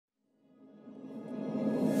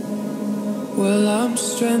Well, I'm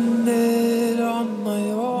stranded on my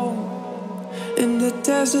own in the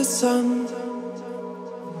desert sun.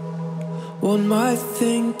 One might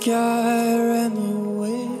think I ran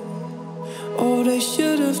away, oh, they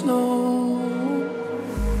should have known.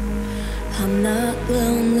 I'm not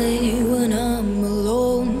lonely when I'm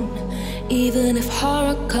alone, even if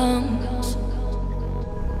horror comes.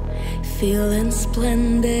 Feeling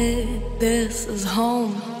splendid, this is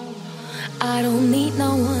home. I don't need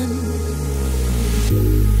no one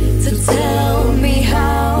to tell me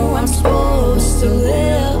how I'm supposed to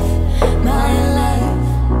live my life,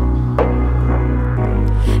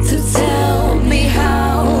 to tell me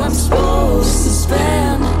how I'm supposed to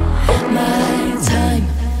spend my time.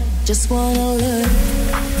 Just wanna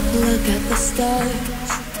look at the stars.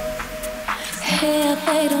 Here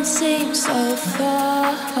they don't seem so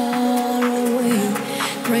far away.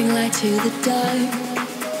 Bring light to the dark.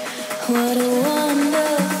 What a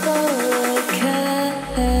wonderful occasion.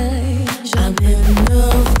 I'm in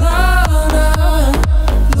Nirvana,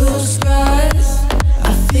 blue skies.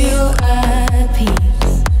 I feel at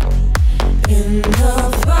peace. In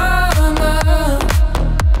Nirvana,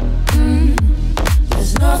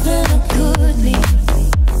 there's nothing I could need.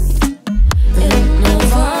 In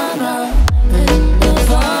Nirvana, in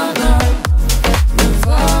Nirvana,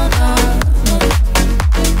 Nirvana,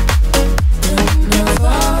 in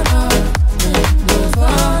Nirvana,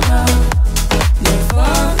 Nirvana,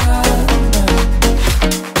 Nirvana.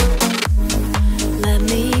 Let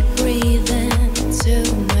me breathe into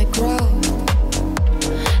my growth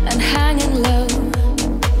and hanging low.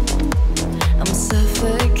 I'm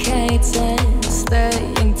suffocating,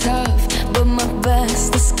 staying tough, but my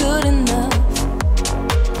best is good enough.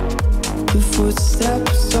 The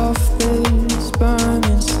footsteps of this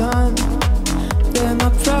burning sun, they're my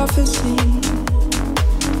prophecy.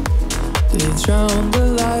 They drown the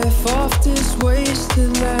life of this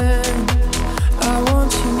wasted land.